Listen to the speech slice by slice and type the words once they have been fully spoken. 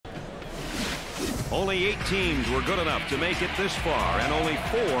Only 8 teams were good enough to make it this far, and only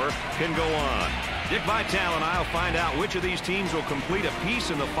 4 can go on. Dick Vitale and I will find out which of these teams will complete a piece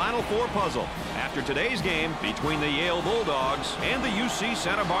in the Final Four puzzle after today's game between the Yale Bulldogs and the UC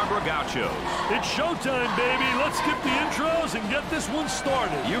Santa Barbara Gauchos. It's showtime, baby. Let's skip the intros and get this one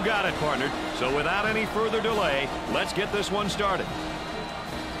started. You got it, partner. So without any further delay, let's get this one started.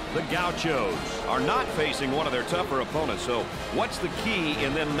 The Gauchos are not facing one of their tougher opponents, so what's the key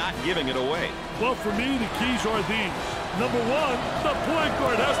in them not giving it away? Well, for me, the keys are these. Number one, the point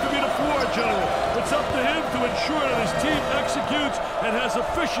guard has to be the floor general. It's up to him to ensure that his team executes and has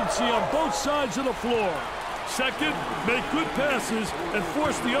efficiency on both sides of the floor. Second, make good passes and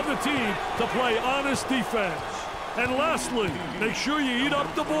force the other team to play honest defense. And lastly, make sure you eat up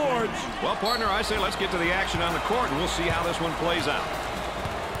the boards. Well, partner, I say let's get to the action on the court, and we'll see how this one plays out.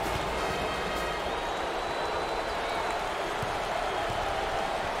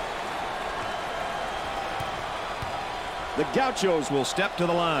 The Gauchos will step to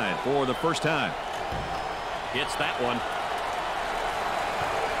the line for the first time. Hits that one.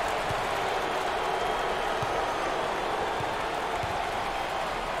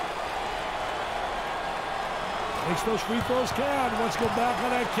 Makes those free throws count. Let's go back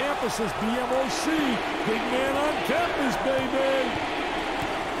on that campus as BMOC. Big man on campus, baby.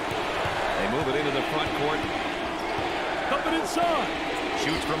 They move it into the front court. Coming inside.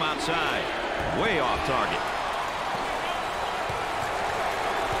 Shoots from outside. Way off target.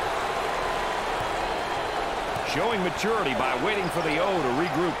 Showing maturity by waiting for the O to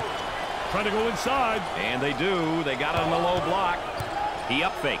regroup. Trying to go inside. And they do. They got it on the low block. He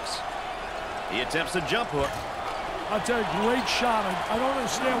up fakes. He attempts a jump hook. I'll tell you, great shot. I don't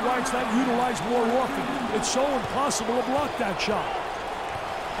understand why it's not utilized more often. It's so impossible to block that shot.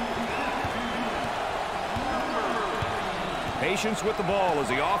 Patience with the ball as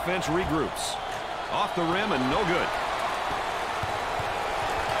the offense regroups. Off the rim and no good.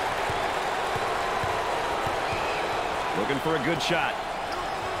 Looking for a good shot.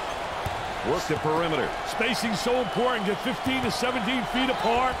 Work the perimeter. Spacing so important. Get 15 to 17 feet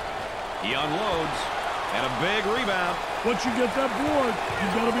apart. He unloads. And a big rebound. Once you get that board,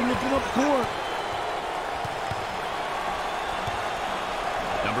 you've got to be looking up court.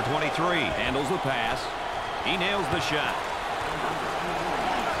 Number 23 handles the pass. He nails the shot.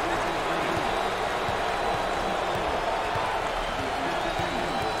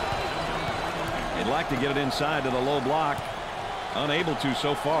 They'd like to get it inside to the low block. Unable to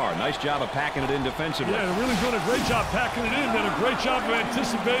so far. Nice job of packing it in defensively. Yeah, they're really doing a great job packing it in. Did a great job of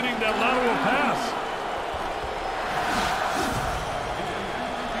anticipating that lateral pass.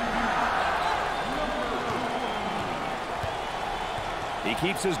 He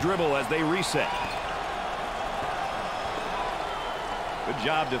keeps his dribble as they reset. Good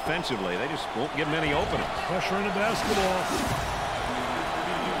job defensively. They just won't give him any openings. Pressure in the basketball.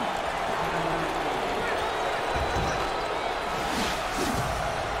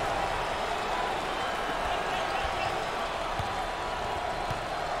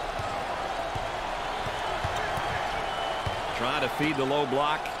 Trying to feed the low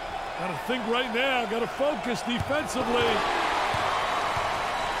block. Got to think right now. Got to focus defensively.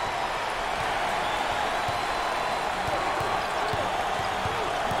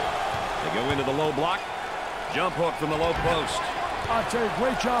 They go into the low block. Jump hook from the low post. I'll tell you,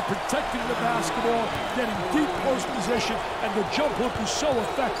 great job protecting the basketball, getting deep post position, and the jump hook is so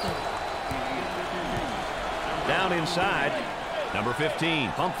effective. Down inside. Number 15,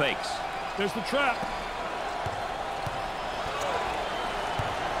 pump fakes. There's the trap.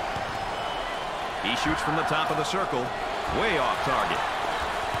 He shoots from the top of the circle. Way off target.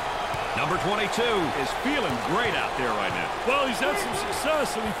 Number 22 is feeling great out there right now. Well, he's had some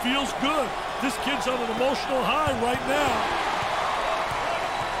success, and he feels good. This kid's on an emotional high right now.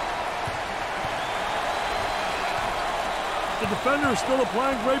 The defender is still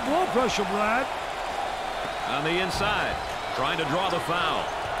applying great ball pressure, Brad. On the inside, trying to draw the foul.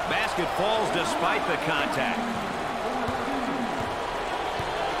 Basket falls despite the contact.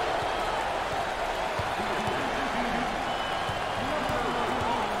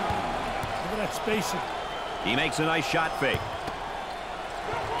 Spacing. He makes a nice shot fake.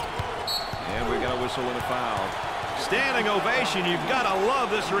 And we got a whistle and a foul. Standing ovation. You've got to love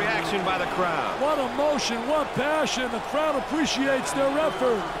this reaction by the crowd. What emotion, what passion. The crowd appreciates their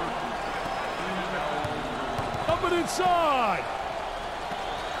effort. Coming inside.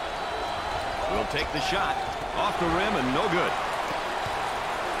 Will take the shot. Off the rim and no good.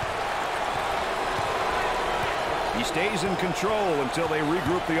 He stays in control until they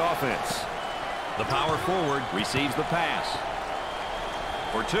regroup the offense. The power forward receives the pass.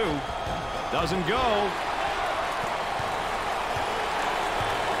 for 2. Doesn't go.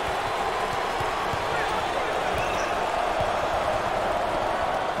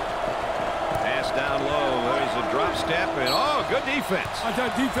 Pass down low. There's a drop step, and oh, good defense. I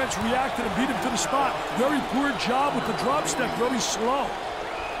thought defense reacted and beat him to the spot. Very poor job with the drop step, very slow.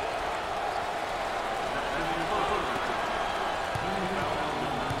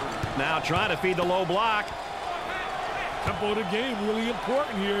 Now trying to feed the low block. Tempo of the game really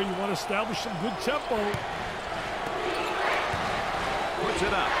important here. You want to establish some good tempo. Puts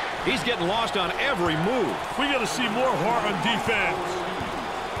it up. He's getting lost on every move. We got to see more heart on defense.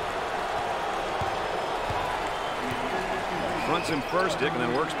 Fronts him first, Dick, and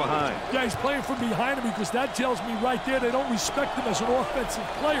then works behind. Yeah, he's playing from behind him because that tells me right there they don't respect him as an offensive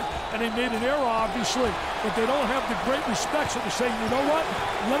player. And they made an error, obviously, but they don't have the great respect. So they're saying, you know what?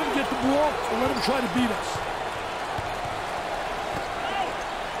 Let him get the ball and let him try to beat us.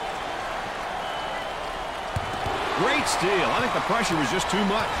 Great steal. I think the pressure was just too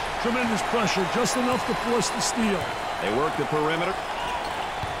much. Tremendous pressure, just enough to force the steal. They work the perimeter.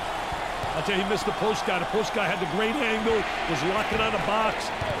 I'll tell you, he missed the post guy. The post guy had the great angle, was locking on the box.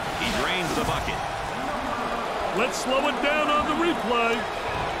 He drains the bucket. Let's slow it down on the replay.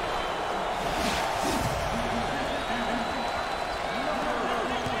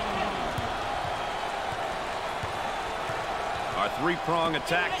 Our three-prong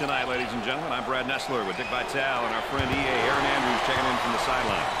attack tonight, ladies and gentlemen. I'm Brad Nessler with Dick Vitale and our friend E.A. Aaron Andrews checking in from the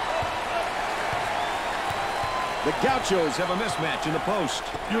sideline. The Gauchos have a mismatch in the post.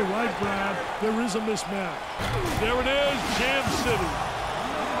 You're right, Brad. There is a mismatch. There it is, Jam City.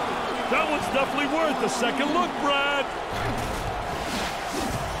 That one's definitely worth a second look, Brad.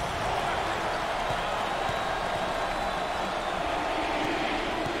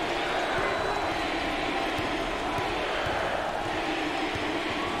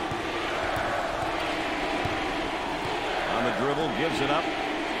 On the dribble, gives it up.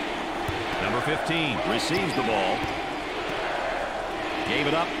 Number 15 receives the ball. Gave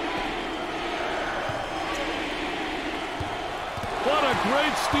it up. What a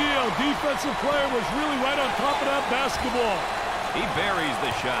great steal. Defensive player was really right on top of that basketball. He buries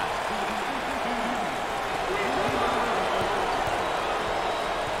the shot.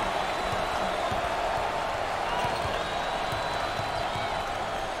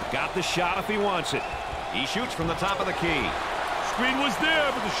 Got the shot if he wants it. He shoots from the top of the key. Screen was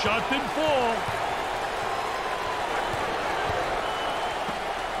there, but the shot didn't fall.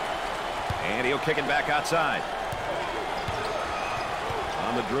 And he'll kick it back outside.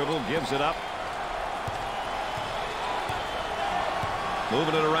 On the dribble, gives it up.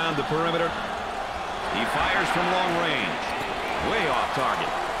 Moving it around the perimeter. He fires from long range. Way off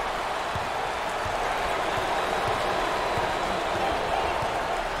target.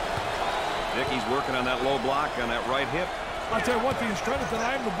 Dickey's working on that low block on that right hip. I'll tell you one thing, he's trying to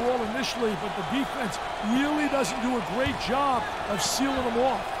deny him the ball initially, but the defense really doesn't do a great job of sealing him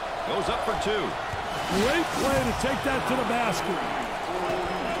off. Goes up for 2. Great play to take that to the basket.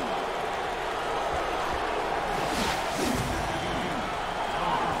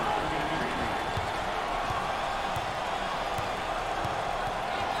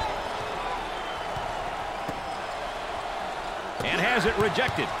 And has it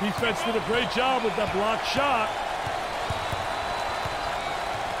rejected. Defense did a great job with that blocked shot.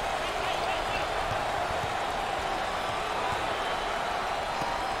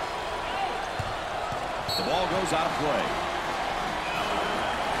 The ball goes out of play.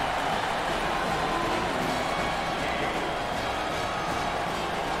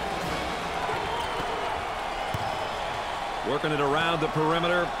 Working it around the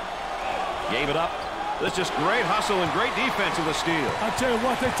perimeter. Gave it up. This just great hustle and great defense of the steal. I'll tell you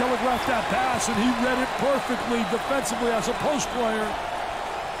what, they telegraphed that pass, and he read it perfectly defensively as a post player.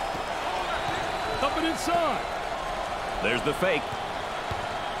 Coming inside. There's the fake.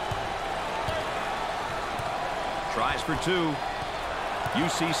 Tries for 2.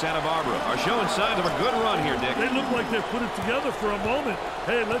 UC Santa Barbara are showing signs of a good run here, Dick. They look like they put it together for a moment.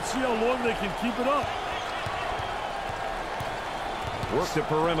 Hey, let's see how long they can keep it up. Work the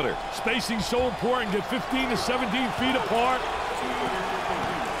perimeter. Spacing so important. Get 15 to 17 feet apart.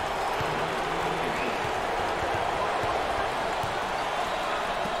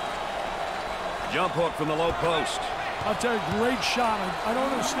 Jump hook from the low post. I'll tell you, great shot. I don't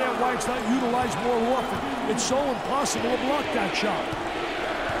understand why it's not utilized more often. It's so impossible to block that shot.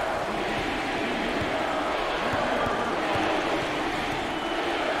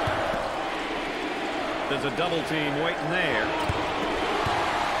 There's a double team waiting there.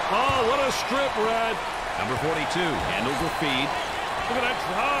 Oh, what a strip, Brad. Number 42 handles the feed. Look at that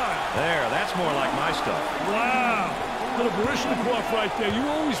drive. There, that's more like my stuff. Wow. Little Baryshnikov right there. You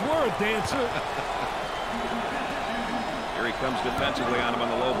always were a dancer. Here he comes defensively on him on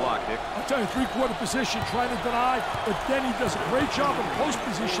the low block, Dick. I'll tell you, three-quarter position, trying to deny, but then he does a great job in post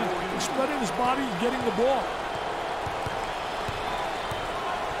position, spreading his body and getting the ball.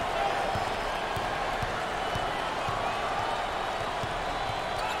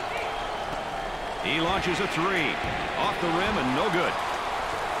 He launches a three. Off the rim and no good.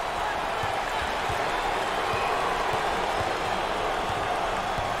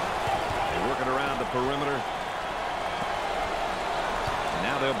 They're working around the perimeter.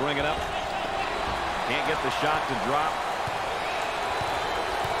 Now they'll bring it up. Can't get the shot to drop.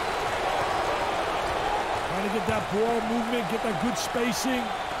 Trying to get that ball movement, get that good spacing.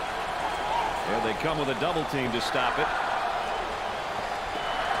 There they come with a double team to stop it.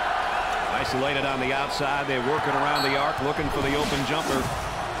 Isolated on the outside. They're working around the arc, looking for the open jumper.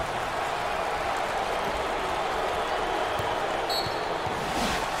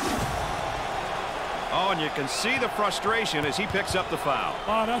 Oh, and you can see the frustration as he picks up the foul.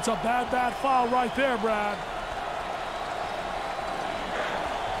 Oh, that's a bad foul right there, Brad.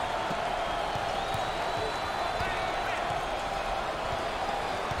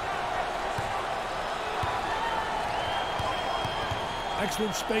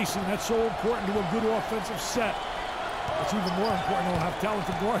 Excellent spacing. That's so important to a good offensive set. It's even more important to have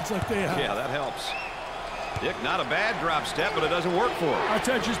talented guards like they have. Yeah, that helps. Dick, not a bad drop step, but it doesn't work for him. I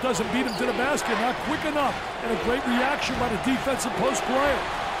tell you, just doesn't beat him to the basket. Not quick enough. And a great reaction by the defensive post player.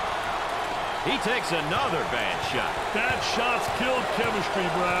 He takes another bad shot. Bad shots killed chemistry,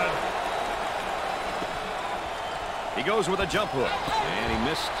 Brad. He goes with a jump hook, and he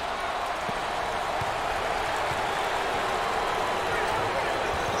missed.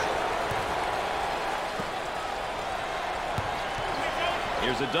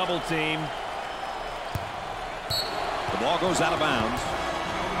 Here's a double team. The ball goes out of bounds.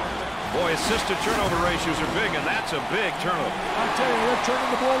 Boy, assist-to-turnover ratios are big, and that's a big turnover. I tell you, they're turning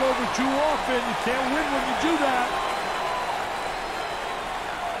the ball over too often. You can't win when you do that.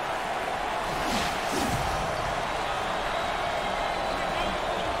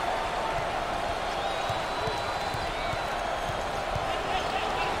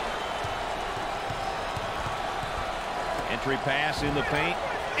 Entry pass in the paint.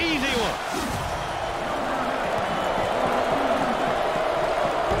 Easy one.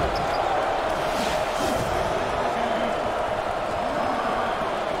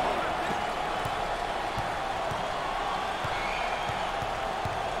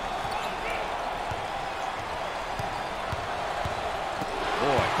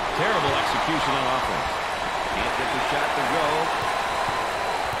 Terrible execution on offense. Can't get the shot to go.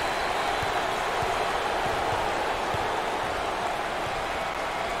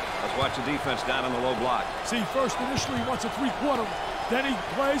 Let's watch the defense down on the low block. See, first initially he wants a three-quarter. Then he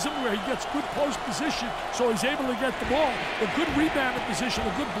plays him where he gets good post position, so he's able to get the ball. A good rebounding position,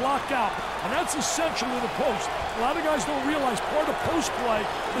 a good block out. And that's essential in the post. A lot of guys don't realize part of post play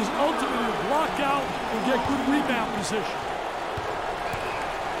is ultimately to block out and get good rebound position.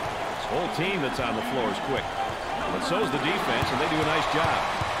 Whole team that's on the floor is quick. But so's the defense, and they do a nice job.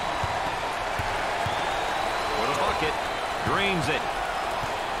 For the bucket. Drains it.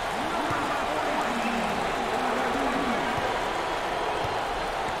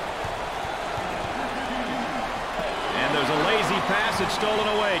 And there's a lazy pass. It's stolen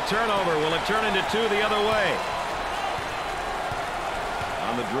away. Turnover. Will it turn into two the other way?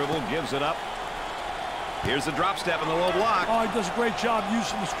 On the dribble. Gives it up. Here's the drop step in the low block. Oh, he does a great job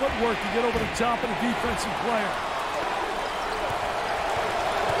using his footwork to get over the top of the defensive player.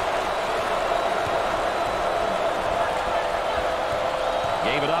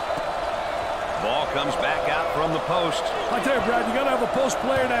 Gave it up. Ball comes back out from the post. I tell you, Brad, you got to have a post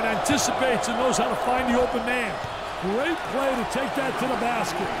player that anticipates and knows how to find the open man. Great play to take that to the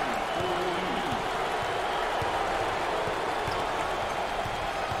basket.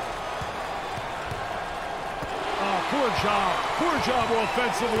 Poor job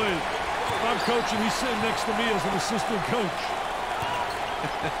offensively. If I'm coaching, he's sitting next to me as an assistant coach.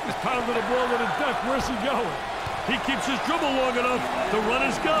 He's pounding the ball to the deck. Where's he going? He keeps his dribble long enough to run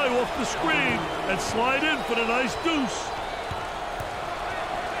his guy off the screen and slide in for the nice deuce.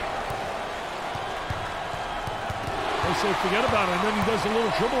 They say forget about it, and then he does a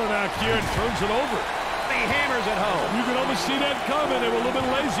little dribbling act here and turns it over. He hammers it home. You can almost see that coming. They were a little bit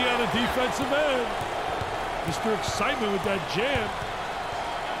lazy on the defensive end. Mr. Excitement with that jam.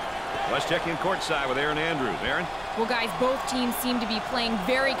 Let's check in courtside with Aaron Andrews. Aaron? Well, guys, both teams seem to be playing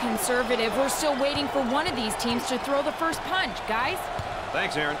very conservative. We're still waiting for one of these teams to throw the first punch, guys.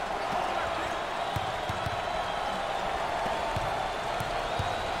 Thanks, Aaron.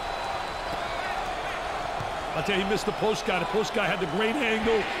 I'll tell you, he missed the post guy. The post guy had the great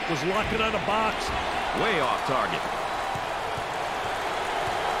angle, was locking on the box. Way off target.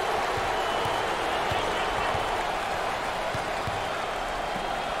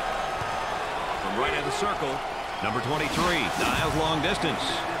 From right in the circle, number 23, dials long distance.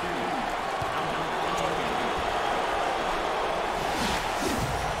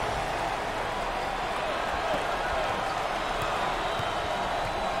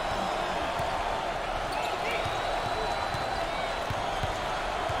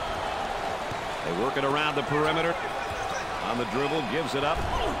 They work it around the perimeter. On the dribble, gives it up,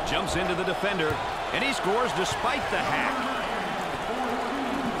 jumps into the defender, and he scores despite the hack.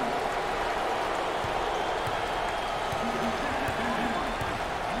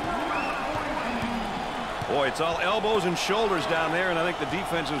 Boy, it's all elbows and shoulders down there, and I think the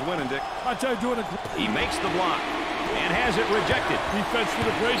defense is winning, Dick. I tell you, doing a... He makes the block and has it rejected. Defense did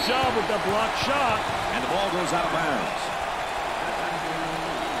a great job with that block shot. And the ball goes out of bounds.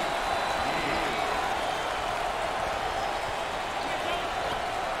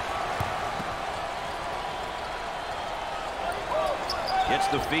 Gets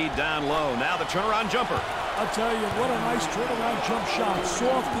the feed down low. Now the turnaround jumper. I'll tell you, what a nice turnaround jump shot.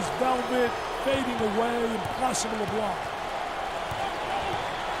 Soft as velvet, fading away, impossible to block.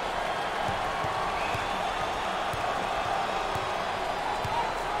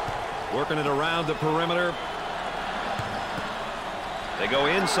 Working it around the perimeter. They go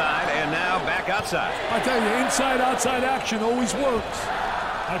inside and now back outside. I tell you, inside-outside action always works.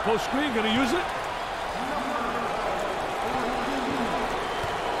 High post screen, going to use it.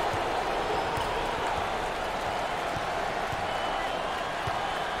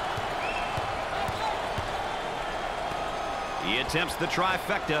 He attempts the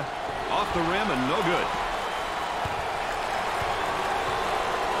trifecta. Off the rim and no good.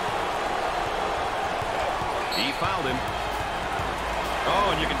 He fouled him.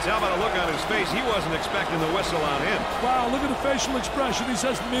 Oh, and you can tell by the look on his face, he wasn't expecting the whistle on him. Wow, look at the facial expression. He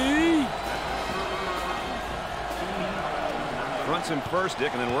says, me? Fronts him first,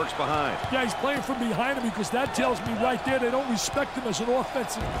 Dick, and then works behind. Yeah, he's playing from behind him because that tells me right there they don't respect him as an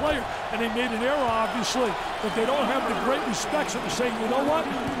offensive player. And they made an error, obviously, but they don't have the great respect. So they're saying, you know what?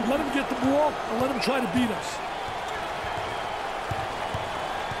 Let him get the ball and let him try to beat us.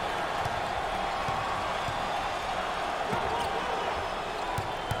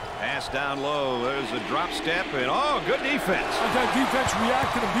 Pass down low. There's a drop step, and oh, good defense. That defense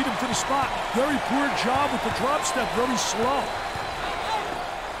reacted and beat him to the spot. Very poor job with the drop step, very slow.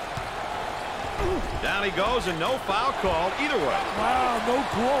 Down he goes, and no foul called either way. Wow, no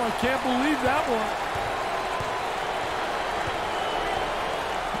call. I can't believe that one.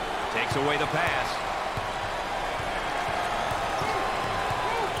 Takes away the pass.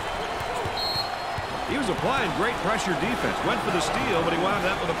 He was applying great pressure defense. Went for the steal, but he wound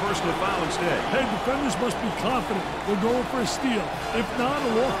up with a personal foul instead. Hey, defenders must be confident they're going for a steal. If not,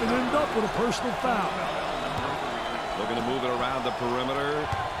 it'll often end up with a personal foul. Looking to move it around the perimeter.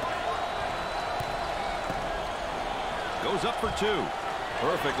 Goes up for two.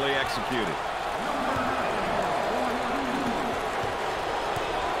 Perfectly executed.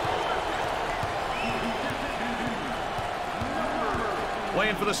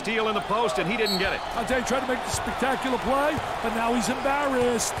 Playing for the steal in the post, and he didn't get it. I'll tell you, tried to make the spectacular play, but now he's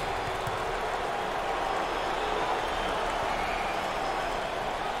embarrassed.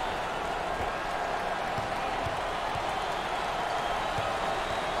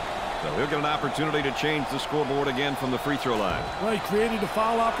 So he'll get an opportunity to change the scoreboard again from the free throw line. Well, he created a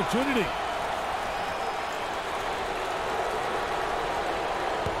foul opportunity.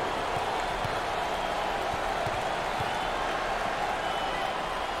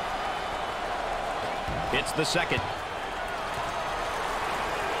 Hits the second.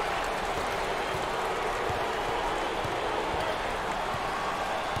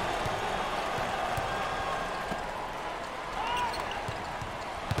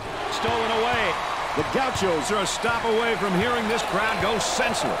 Stolen away. The Gauchos are a stop away from hearing this crowd go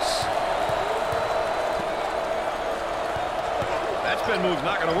senseless. That spin move's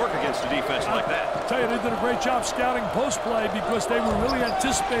not going to work against a defense like that. I'll tell you, they did a great job scouting post play because they were really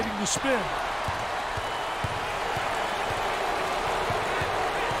anticipating the spin.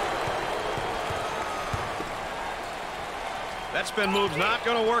 That spin move's not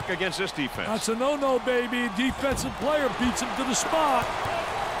going to work against this defense. That's a no-no, baby. Defensive player beats him to the spot.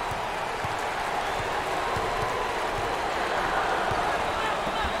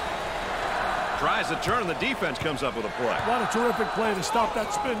 tries to turn, and the defense comes up with a play. What a terrific play to stop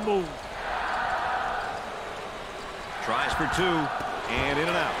that spin move. Tries for two, and in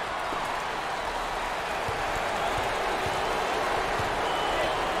and out.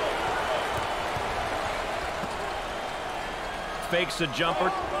 Fakes a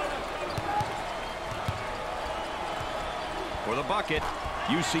jumper. For the bucket,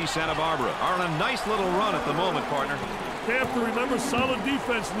 UC Santa Barbara are on a nice little run at the moment, partner. They have to remember solid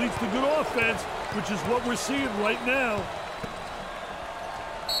defense leads to good offense, which is what we're seeing right now.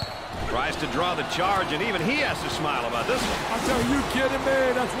 Tries to draw the charge, and even he has to smile about this one. I tell you, kidding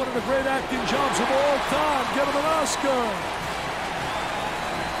me? That's one of the great acting jobs of all time. Get him an Oscar.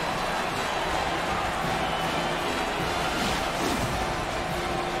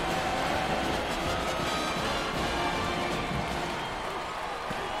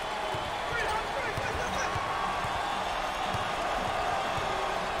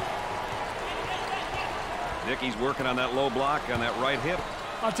 Dickey's working on that low block on that right hip.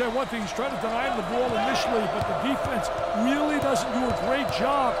 I'll tell you one thing, he's trying to deny him the ball initially, but the defense really doesn't do a great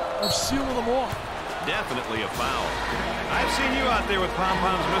job of sealing them off. Definitely a foul. I've seen you out there with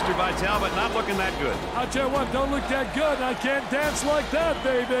pom-poms, Mr. Vitale, but not looking that good. I'll tell you what, don't look that good. I can't dance like that,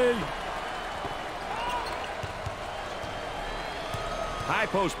 baby. High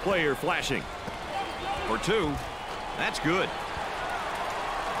post player flashing. For two. That's good.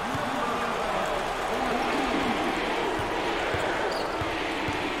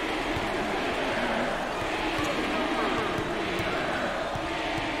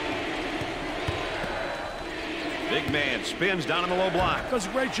 Big man spins down in the low block. Does a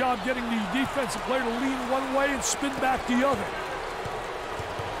great job getting the defensive player to lean one way and spin back the other.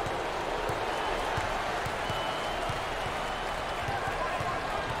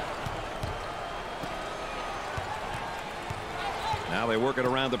 Now they work it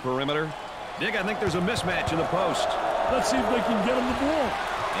around the perimeter. Dick, I think there's a mismatch in the post. Let's see if they can get him the ball.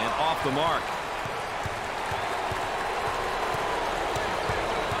 And off the mark.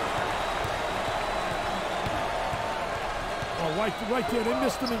 Right there, they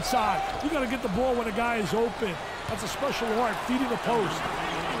missed him inside. You got to get the ball when a guy is open. That's a special art, feeding the post.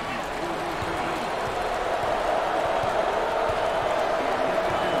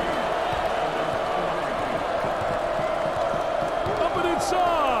 Up and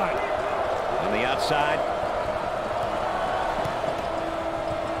inside. On the outside.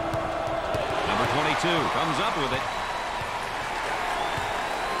 Number 22 comes up with it.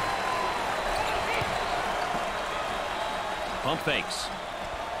 Pump fakes.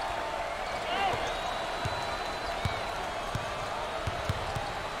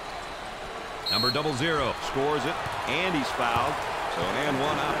 Number 00 scores it, and he's fouled. So an and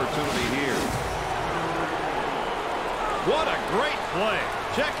one opportunity here. What a great play.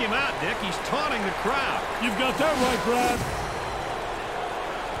 Check him out, Dick. He's taunting the crowd. You've got that right, Brad.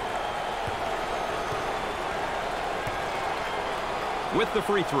 With the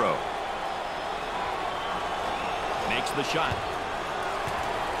free throw. Makes the shot.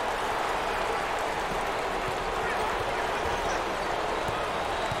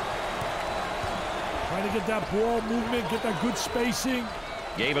 Trying to get that ball movement, get that good spacing.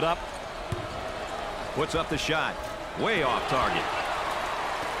 Gave it up. Puts up the shot. Way off target.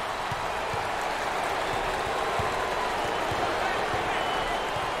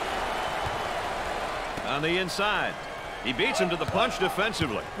 On the inside. He beats him to the punch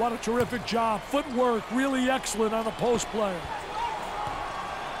defensively. What a terrific job. Footwork really excellent on the post player.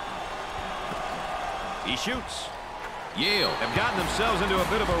 He shoots. Yale have gotten themselves into a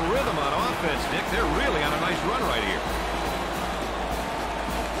bit of a rhythm on offense, Nick. They're really on a nice run right here.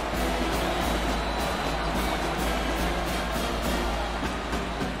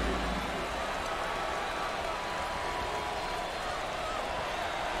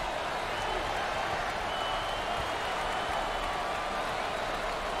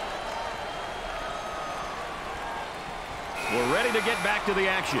 We're ready to get back to the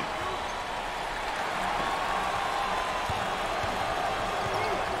action.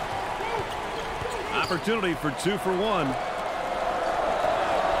 Opportunity for 2 for 1.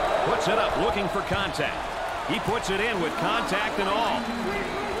 Puts it up, looking for contact. He puts it in with contact and all.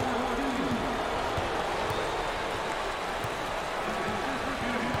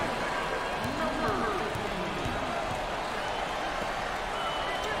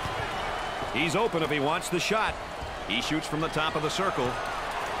 He's open if he wants the shot. He shoots from the top of the circle.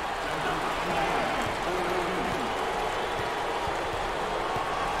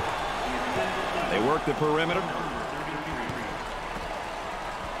 They work the perimeter.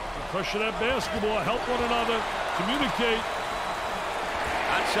 Pressure that basketball, help one another, communicate.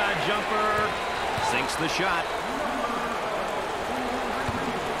 Outside jumper, Sinks the shot.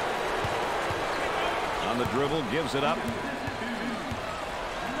 On the dribble, gives it up. Look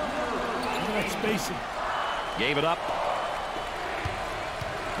at that spacing. Gave it up.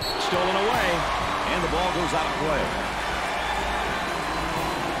 Stolen away, and the ball goes out of play.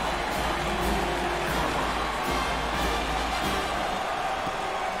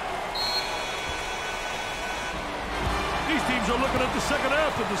 These teams are looking at the second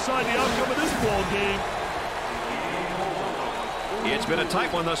half to decide the outcome of this ball game. It's been a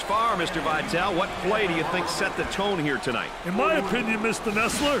tight one thus far, Mr. Vitale. What play do you think set the tone here tonight? In my opinion, Mr.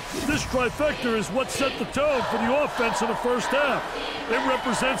 Nessler, this trifecta is what set the tone for the offense in the first half. It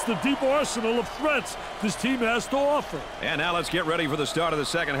represents the deep arsenal of threats this team has to offer. And now let's get ready for the start of the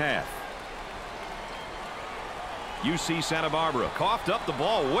second half. UC Santa Barbara coughed up the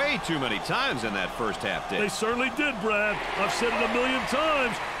ball way too many times in that first half, Dick. They certainly did, Brad. I've said it a million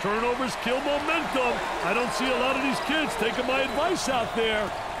times. Turnovers kill momentum. I don't see a lot of these kids taking my advice out there.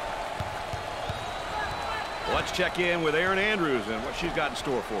 Let's check in with Erin Andrews and what she's got in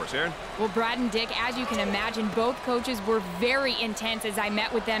store for us. Erin? Well, Brad and Dick, as you can imagine, both coaches were very intense as I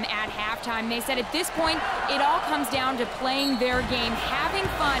met with them at halftime. They said at this point, it all comes down to playing their game, having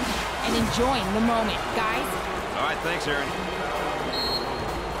fun, and enjoying the moment. Guys? All right, thanks, Erin.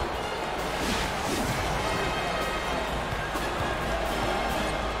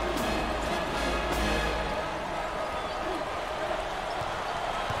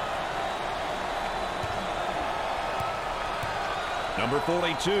 Number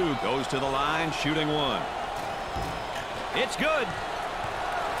 42 goes to the line, shooting one. It's good.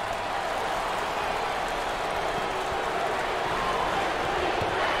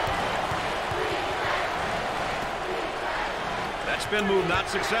 That spin move not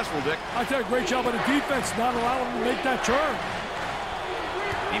successful, Dick. I did a great job on the defense, not allowing him to make that turn.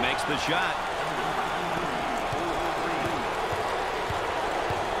 He makes the shot.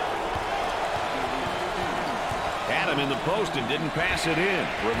 Had him in the post and didn't pass it in.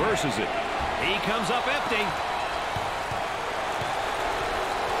 Reverses it. He comes up empty.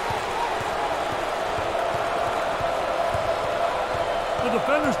 The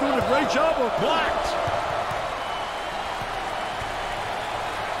defender's doing a great job of blocked.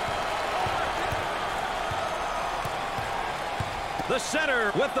 The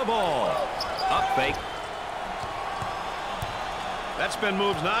center with the ball. Up fake. That spin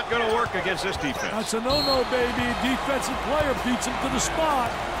move's not going to work against this defense. That's a no-no, baby. Defensive player beats him to the spot.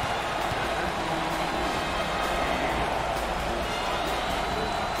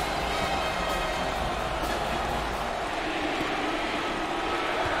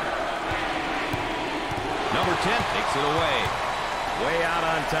 Number 10 takes it away. Way out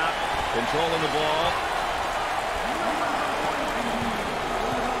on top, controlling the ball.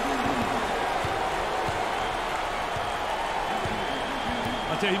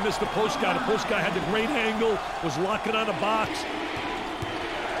 He missed the post guy. The post guy had the great angle, was locking on the box.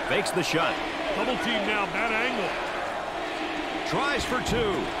 Fakes the shot. Double team now, bad angle. Tries for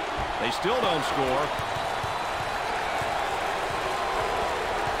two. They still don't score.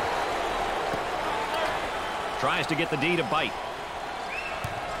 Tries to get the D to bite.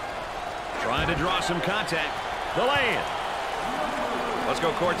 Trying to draw some contact. The lay-in. Let's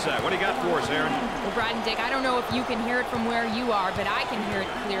go courtside. What do you got for us, Erin? Well, Brad and Dick, I don't know if you can hear it from where you are, but I can hear it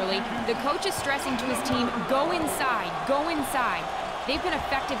clearly. The coach is stressing to his team, go inside, go inside. They've been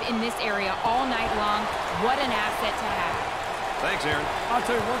effective in this area all night long. What an asset to have. Thanks, Erin. I'll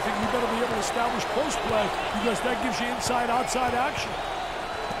tell you one thing, you better be able to establish post play because that gives you inside-outside action.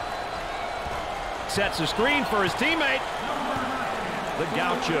 Sets a screen for his teammate. The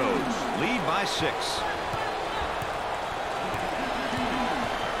Gauchos lead by 6.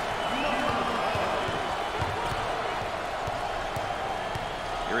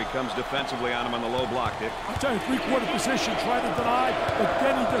 Here he comes defensively on him on the low block, Dick. I'll tell you, three-quarter position, trying to deny, but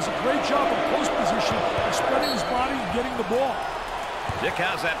then he does a great job of post position of spreading his body and getting the ball. Dick,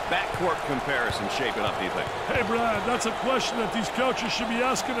 how's that backcourt comparison shaping up, do you think? Hey, Brad, that's a question that these coaches should be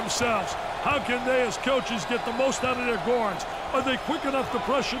asking themselves. How can they, as coaches, get the most out of their guards? Are they quick enough to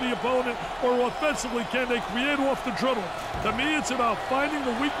pressure the opponent, or offensively, can they create off the dribble? To me, it's about finding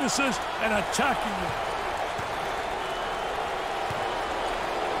the weaknesses and attacking them.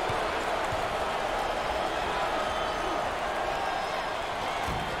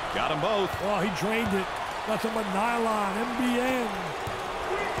 Got them both. Oh, he drained it. Nothing but nylon, MBN.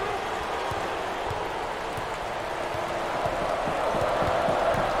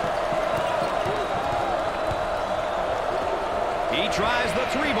 He tries the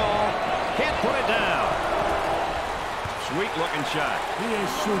three ball. Can't put it down. Sweet looking shot. He is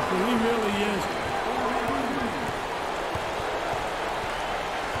super. He really is.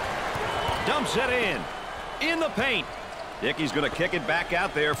 Dumps it in the paint. Dickey's going to kick it back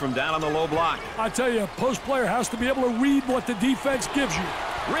out there from down on the low block. I tell you, a post player has to be able to read what the defense gives you.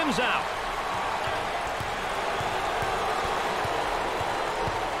 Rims out.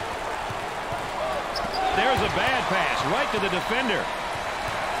 There's a bad pass right to the defender.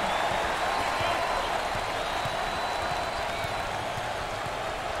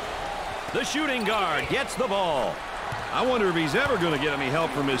 The shooting guard gets the ball. I wonder if he's ever going to get any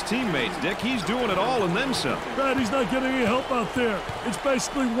help from his teammates, Dick. He's doing it all and then some. Man, he's not getting any help out there. It's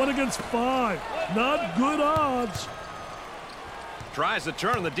basically 1 against 5. Not good odds. Tries to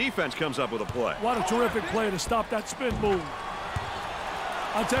turn, and the defense comes up with a play. What a terrific play to stop that spin move.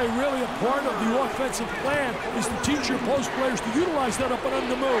 I'll tell you, really a part of the offensive plan is to teach your post players to utilize that up and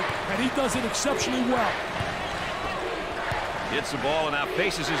under move, and he does it exceptionally well. Hits the ball and now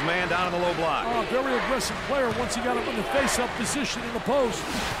faces his man down in the low block. Oh, very aggressive player once he got up in the face-up position in the post.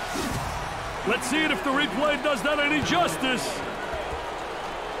 Let's see it if the replay does that any justice.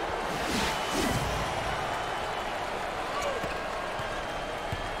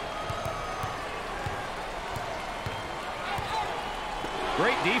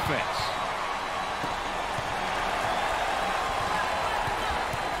 Great defense.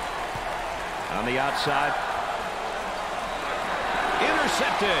 On the outside.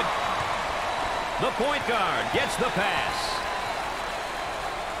 Intercepted. The point guard gets the pass.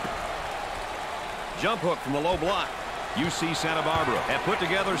 Jump hook from the low block. UC Santa Barbara have put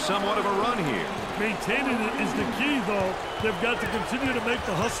together somewhat of a run here. Maintaining it is the key, though. They've got to continue to make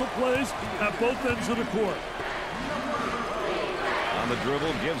the hustle plays at both ends of the court. On the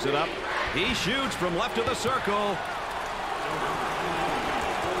dribble, gives it up. He shoots from left of the circle.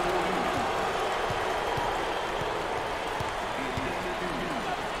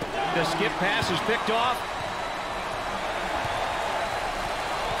 The skip pass is picked off.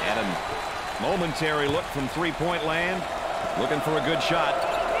 And a momentary look from three-point land. Looking for a good shot.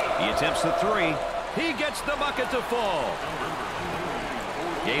 He attempts the three. He gets the bucket to fall.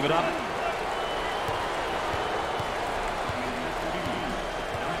 Gave it up.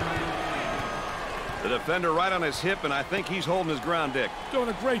 The defender right on his hip, and I think he's holding his ground, Dick. Doing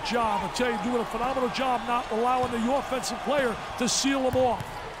a great job. I tell you, doing a phenomenal job not allowing the offensive player to seal him off.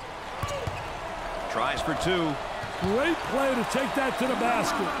 Tries for two. Great play to take that to the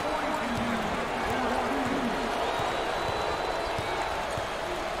basket.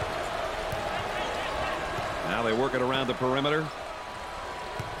 Now they work it around the perimeter.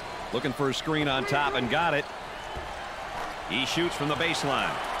 Looking for a screen on top and got it. He shoots from the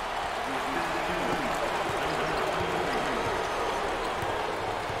baseline.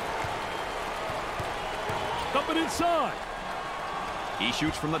 Dumping inside. He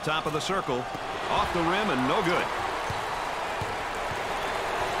shoots from the top of the circle. Off the rim and no good.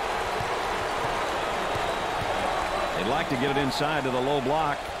 They'd like to get it inside to the low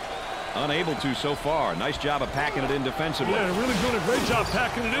block. Unable to so far. Nice job of packing it in defensively. Yeah, really doing a great job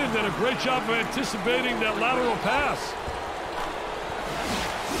packing it in. Did a great job of anticipating that lateral pass.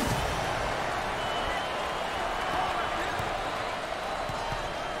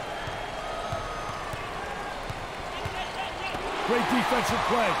 Great defensive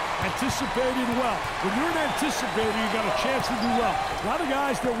play. Anticipated well. When you're an anticipator, you got a chance to do well. A lot of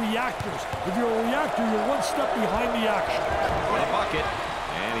guys, they're reactors. If you're a reactor, you're one step behind the action. For the bucket.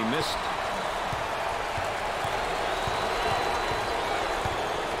 And he missed.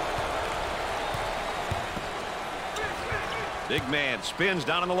 Big man spins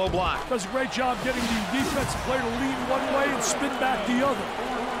down on the low block. Does a great job getting the defensive player to lean one way and spin back the other.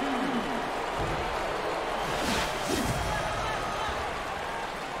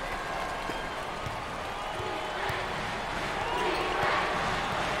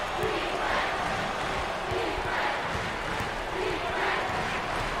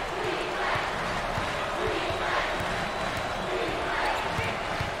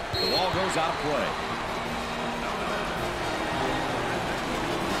 Goes out of play.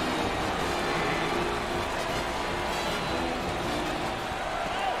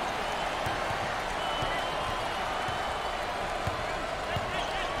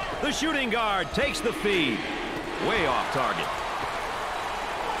 The shooting guard takes the feed. Way off target.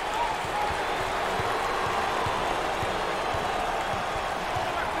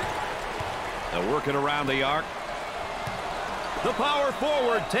 They'll work it around the arc. The power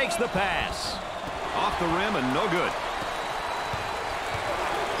forward takes the pass. Off the rim and no good.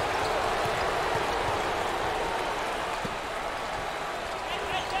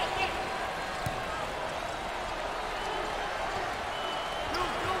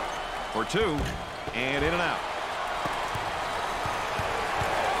 For two, and in and out.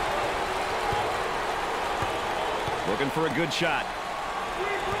 Looking for a good shot.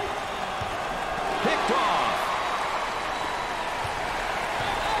 Picked off.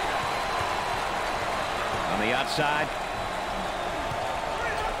 On the outside.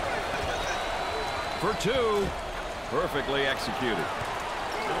 For two. Perfectly executed.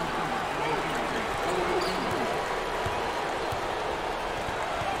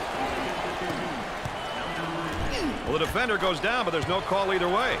 Well, the defender goes down, but there's no call either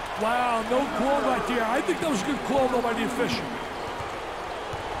way. Wow, no call right there. I think that was a good call, though, by the official.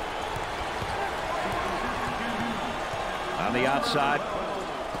 On the outside,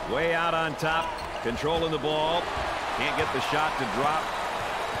 way out on top, controlling the ball. Can't get the shot to drop.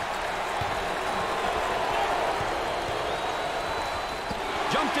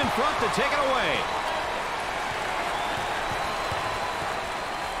 Jumped in front to take it away.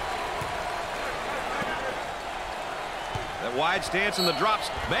 That wide stance and the drops.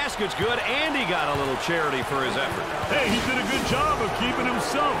 Basket's good, and he got a little charity for his effort. Hey, he did a good job of keeping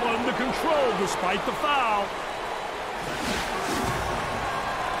himself under control despite the foul.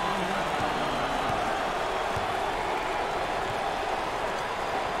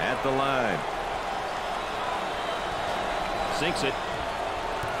 At the line. Sinks it.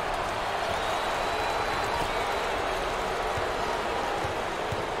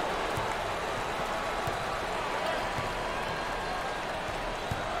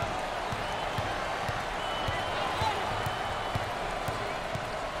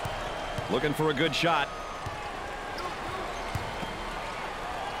 Looking for a good shot.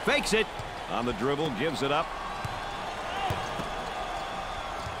 Fakes it. On the dribble, gives it up.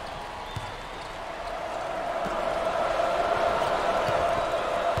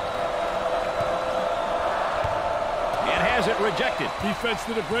 And has it rejected. Defense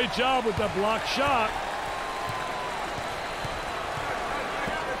did a great job with that block shot.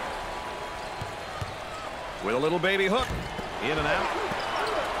 With a little baby hook. In and out.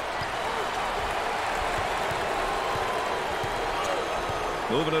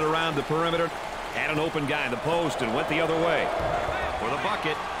 Moving it around the perimeter. Had an open guy in the post and went the other way. For the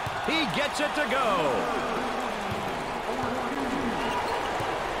bucket. He gets it to go.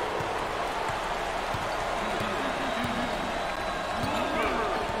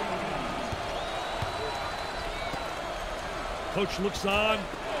 Coach looks on.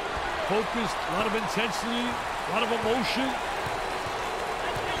 Focused. A lot of intensity. A lot of emotion.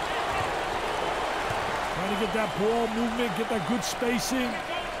 Trying to get that ball movement, get that good spacing.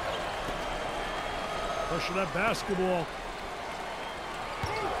 Pressure that basketball.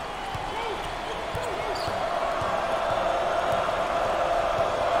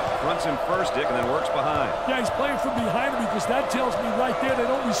 Fronts him first, Dick, and then works behind. Yeah, he's playing from behind him because that tells me right there they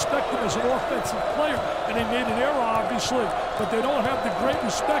don't respect him as an offensive player. And they made an error, obviously, but they don't have the great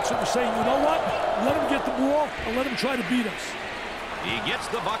respect. So they're saying, you know what? Let him get the ball and let him try to beat us. He gets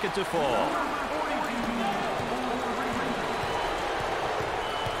the bucket to fall.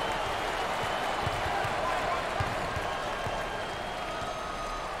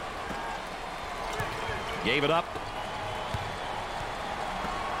 Gave it up.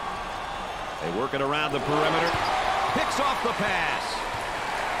 They work it around the perimeter. Picks off the pass.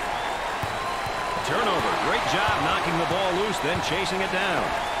 Turnover. Great job knocking the ball loose, then chasing it down.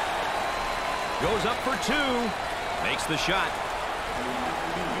 Goes up for two. Makes the shot.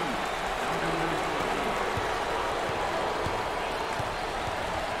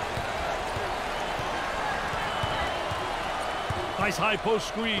 Nice high post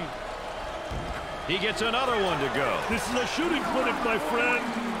screen. He gets another one to go. This is a shooting clinic, my friend.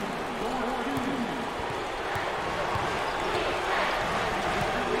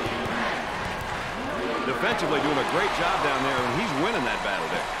 Defensively doing a great job down there, and he's winning that battle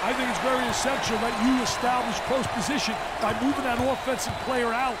there. I think it's very essential that you establish post position by moving that offensive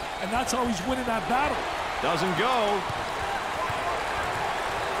player out, and that's how he's winning that battle. Doesn't go.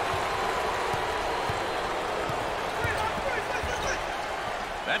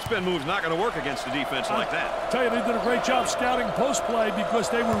 That spin move's not going to work against a defense like that. I tell you, they did a great job scouting post play because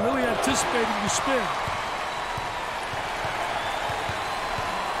they were really anticipating the spin.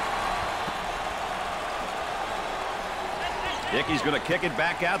 Dickey's going to kick it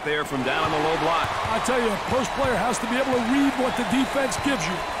back out there from down on the low block. I tell you, a post player has to be able to read what the defense gives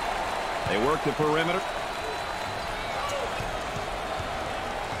you. They work the perimeter.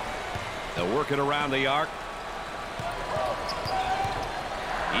 They'll work it around the arc.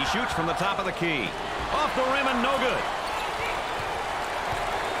 He shoots from the top of the key. Off the rim and no good.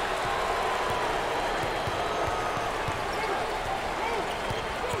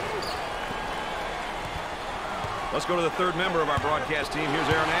 Let's go to the third member of our broadcast team. Here's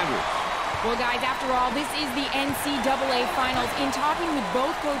Aaron Andrews. Well, guys, after all, this is the NCAA Finals. In talking with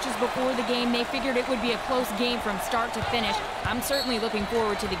both coaches before the game, they figured it would be a close game from start to finish. I'm certainly looking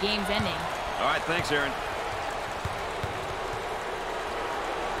forward to the game's ending. All right, thanks, Aaron.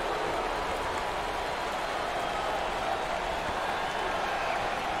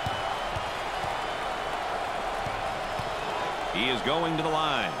 He is going to the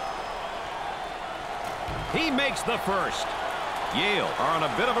line. He makes the first. Yale are on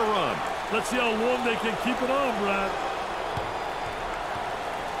a bit of a run. Let's see how long they can keep it on, Brad.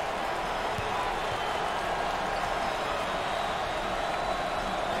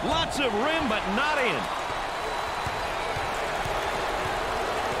 Lots of rim, but not in.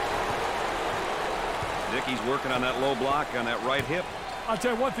 Dickey's working on that low block on that right hip. I'll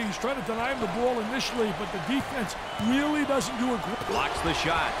tell you one thing, he's trying to deny him the ball initially, but the defense really doesn't do a good. Blocks the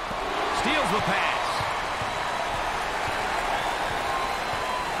shot. Steals the pass.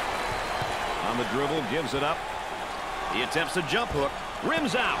 On the dribble, gives it up. He attempts a jump hook.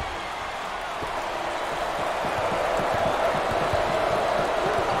 Rims out.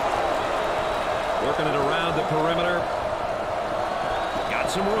 Working it around the perimeter.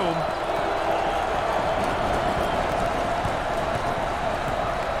 Got some room.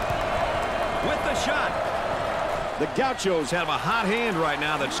 With the shot. The Gauchos have a hot hand right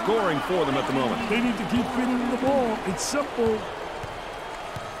now that's scoring for them at the moment. They need to keep feeding the ball. It's simple.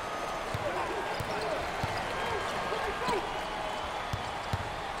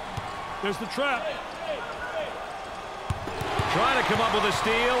 There's the trap. Trying to come up with a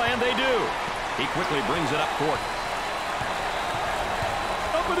steal, and they do. He quickly brings it up court.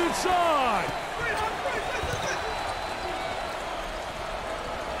 Up and inside.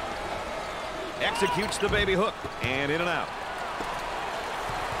 Executes the baby hook, and in and out.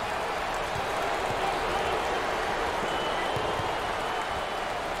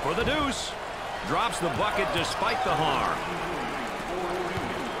 For the deuce. Drops the bucket despite the harm.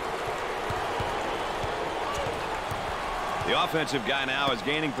 The offensive guy now is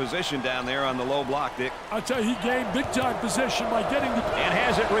gaining position down there on the low block, Dick. I tell you, he gained big-time position by getting the... And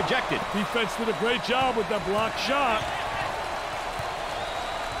has it rejected. Defense did a great job with that block shot.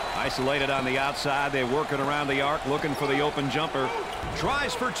 Isolated on the outside. They're working around the arc, looking for the open jumper.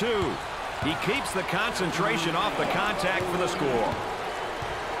 Tries for two. He keeps the concentration off the contact for the score.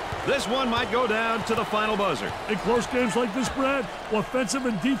 This one might go down to the final buzzer. In close games like this, Brad, offensive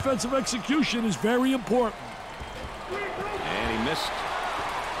and defensive execution is very important. And he missed.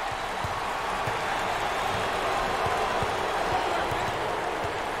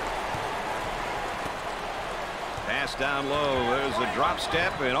 Pass down low. There's a drop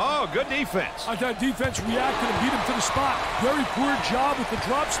step, and oh, good defense. I thought defense reacted and beat him to the spot. Very poor job with the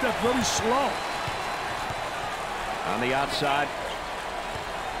drop step, very slow. On the outside.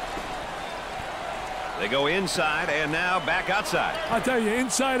 They go inside, and now back outside. I tell you,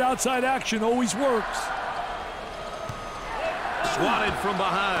 inside-outside action always works. Swatted from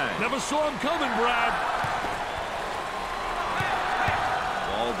behind. Never saw him coming, Brad.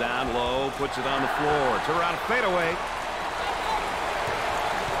 Ball down low, puts it on the floor. It's around a fadeaway.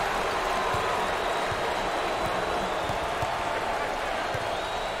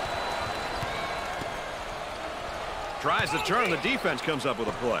 Tries to turn. The defense comes up with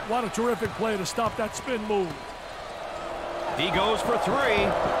a play. What a terrific play to stop that spin move. He goes for three.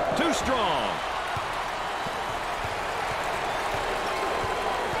 Too strong.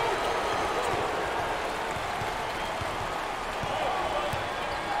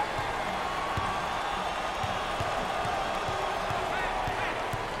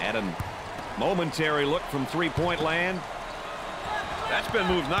 And a momentary look from three-point land. That spin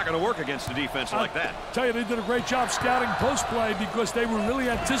move's not going to work against a defense like that. I tell you, they did a great job scouting post play because they were really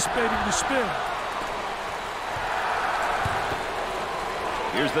anticipating the spin.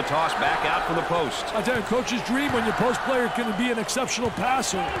 Here's the toss back out from the post. I tell you, coach's dream when your post player can be an exceptional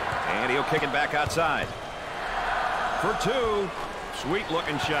passer. And he'll kick it back outside. For two.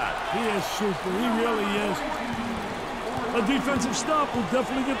 Sweet-looking shot. He is super. He really is. A defensive stop will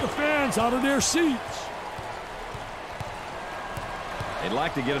definitely get the fans out of their seats. They'd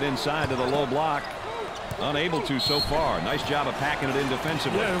like to get it inside to the low block. Unable to so far. Nice job of packing it in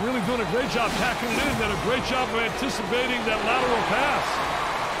defensively. Yeah, they're really doing a great job packing it in. Did a great job of anticipating that lateral pass.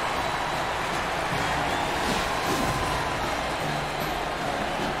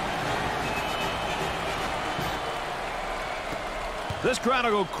 This crowd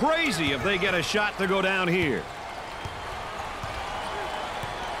will go crazy if they get a shot to go down here.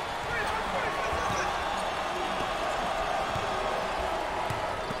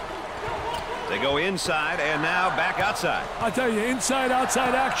 They go inside and now back outside. I tell you,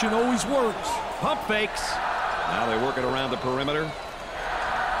 inside-outside action always works. Pump fakes. Now they work it around the perimeter.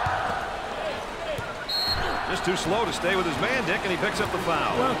 Just too slow to stay with his man, Dick, and he picks up the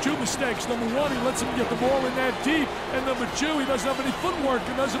foul. Well, two mistakes. Number one, he lets him get the ball in that deep. And number two, he doesn't have any footwork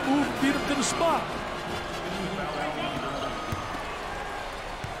and doesn't move and beat him to the spot.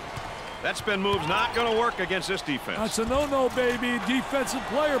 That spin move's not going to work against this defense. That's a no-no, baby. Defensive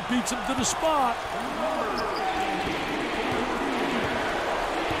player beats him to the spot.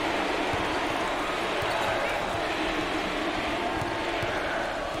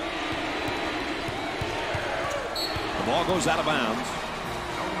 The ball goes out of bounds.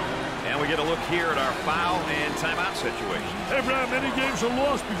 And we get a look here at our foul and timeout situation. Hey, Brad, many games are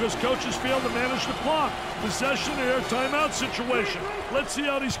lost because coaches fail to manage the clock. Possession or timeout situation. Let's see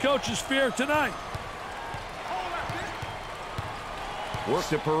how these coaches fare tonight. Work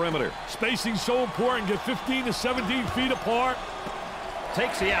the perimeter. Spacing so important. Get 15 to 17 feet apart.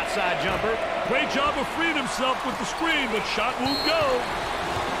 Takes the outside jumper. Great job of freeing himself with the screen, but shot won't go.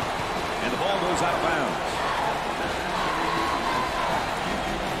 And the ball goes out of bounds.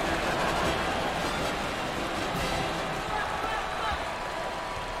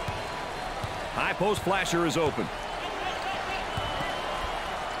 High post flasher is open.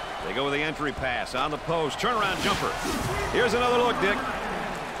 They go with the entry pass on the post. Turnaround jumper. Here's another look, Dick.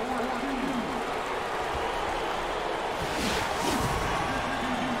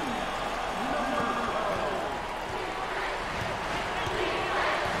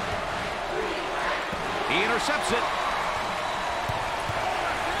 He intercepts it.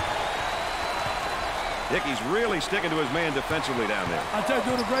 Dick, he's really sticking to his man defensively down there. I tell you,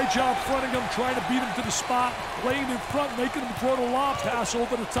 doing a great job fronting him, trying to beat him to the spot, laying in front, making him throw the lob pass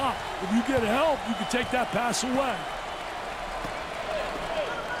over the top. If you get help, you can take that pass away.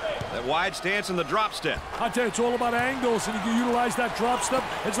 That wide stance and the drop step. I tell you, it's all about angles, and you can utilize that drop step.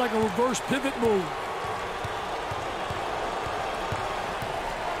 It's like a reverse pivot move.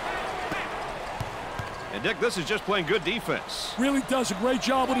 And Dick, this is just playing good defense. Really does a great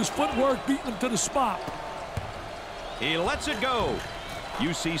job with his footwork, beating him to the spot. He lets it go.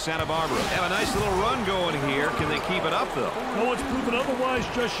 UC Santa Barbara have a nice little run going here. Can they keep it up, though? No one's proven otherwise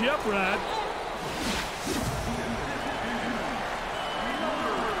just yet, Brad.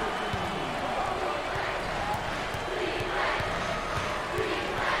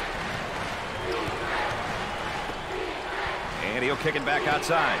 And he'll kick it back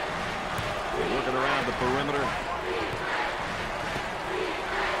outside. They're working around the perimeter.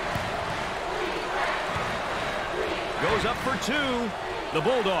 Goes up for two. The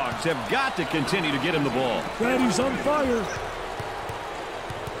Bulldogs have got to continue to get him the ball. Brad, he's on fire.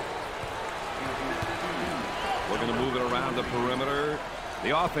 We're going to move it around the perimeter.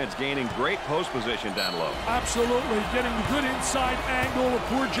 The offense gaining great post position down low. Absolutely. Getting a good inside angle. A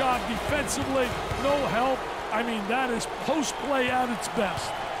poor job defensively. No help. I mean, that is post play at its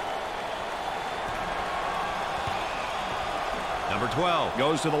best. Number 12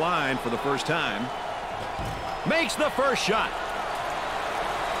 goes to the line for the first time. Makes the first shot.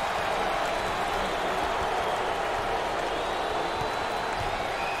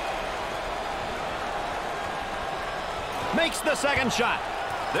 Makes the second shot.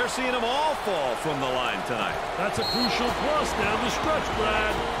 They're seeing them all fall from the line tonight. That's a crucial plus down the stretch,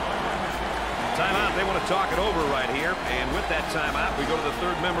 Brad. Timeout. They want to talk it over right here. And with that timeout, we go to the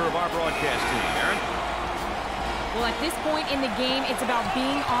third member of our broadcast team. Aaron? Well, at this point in the game, it's about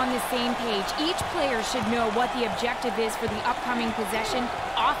being on the same page. Each player should know what the objective is for the upcoming possession.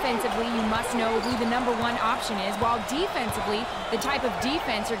 Offensively, you must know who the #1 option is, while defensively, the type of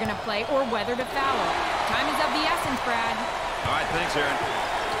defense you're going to play or whether to foul. Time is of the essence, Brad. All right, thanks, Aaron.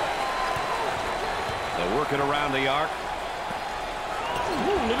 They'll work it around the arc.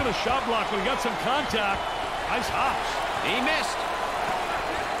 Ooh, look at the shot block when he got some contact. Nice hops. He missed.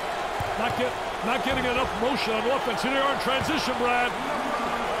 Not getting enough motion on offense. Here they are in transition, Brad.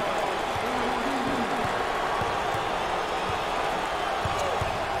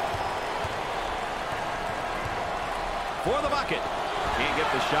 For the bucket. Can't get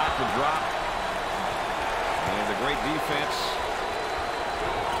the shot to drop. And the great defense.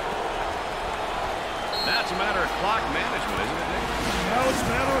 Now it's a matter of clock management, isn't it, Nick? Now it's a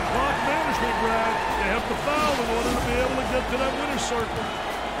matter of clock management, Brad. They have to foul in order to be able to get to that winner's circle.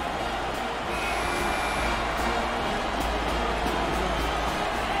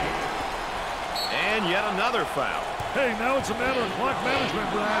 And yet another foul. Hey, now it's a matter of clock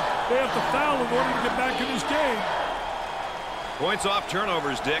management, Brad. They have to foul in order to get back in this game. Points off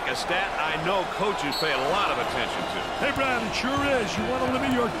turnovers, Dick, a stat I know coaches pay a lot of attention to. Hey, Brad, it sure is. You want to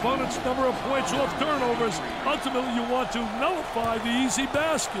limit your opponent's number of points off turnovers. Ultimately, you want to nullify the easy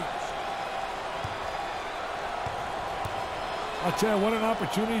baskets. I'll tell you what an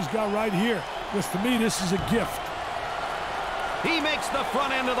opportunity he's got right here. Because to me, this is a gift. He makes the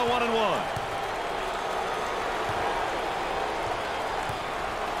front end of the 1-and-1.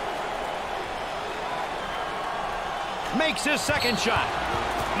 Makes his second shot.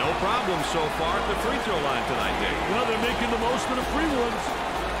 No problem so far at the free throw line tonight, Dick. Well, they're making the most of the free ones.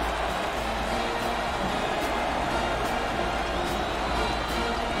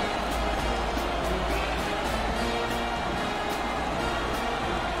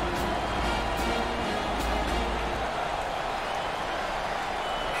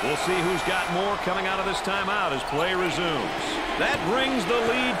 We'll see who's got more coming out of this timeout as play resumes. That brings the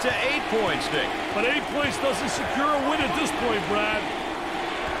lead to 8 points, Dick. But 8 points doesn't secure a win at this point, Brad.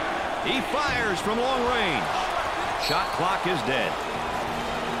 He fires from long range. Shot clock is dead.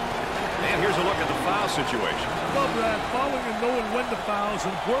 And here's a look at the foul situation. Well, Brad, fouling and knowing when to foul is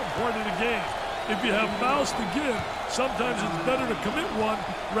an important part of the game. If you have fouls to give, sometimes it's better to commit one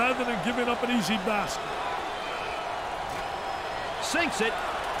rather than giving up an easy basket. Sinks it.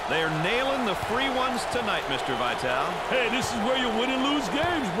 They're nailing the free ones tonight, Mr. Vitale. Hey, this is where you win and lose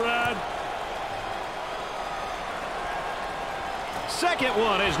games, Brad. Second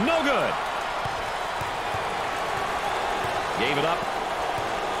one is no good. Gave it up.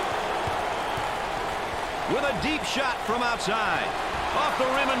 With a deep shot from outside. Off the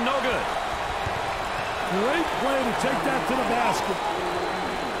rim and no good. Great play to take that to the basket.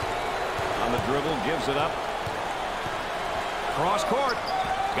 On the dribble, gives it up. Cross court.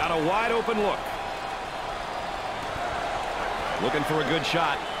 Got a wide open look. Looking for a good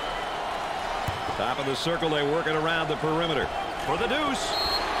shot. Top of the circle, they work it around the perimeter. For the deuce.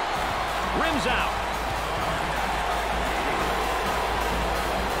 Rims out.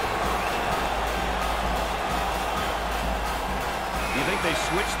 Do you think they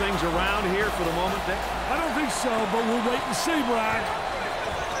switch things around here for the moment, Dick? I don't think so, but we'll wait and see, Brad.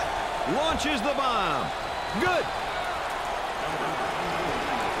 Launches the bomb. Good.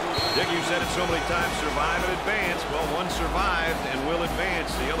 Dick, you said it so many times, survive and advance. Well, one survived and will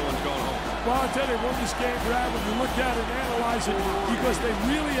advance. The other one's going home. Well, I'll tell you, won this game, Brad, when you look at it and analyze it, because they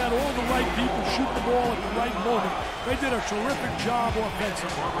really had all the right people shoot the ball at the right moment. They did a terrific job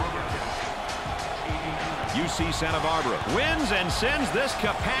offensively. UC Santa Barbara wins and sends this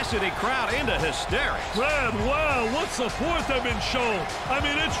capacity crowd into hysterics. Brad, wow, what support they've been shown. I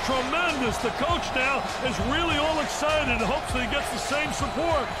mean, it's tremendous. The coach now is really all excited and hopes that he gets the same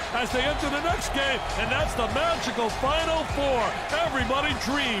support as they enter the next game, and that's the magical Final Four. Everybody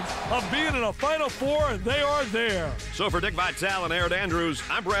dreams of being in a Final Four, and they are there. So for Dick Vitale and Aaron Andrews,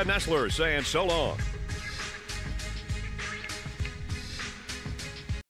 I'm Brad Nessler saying so long.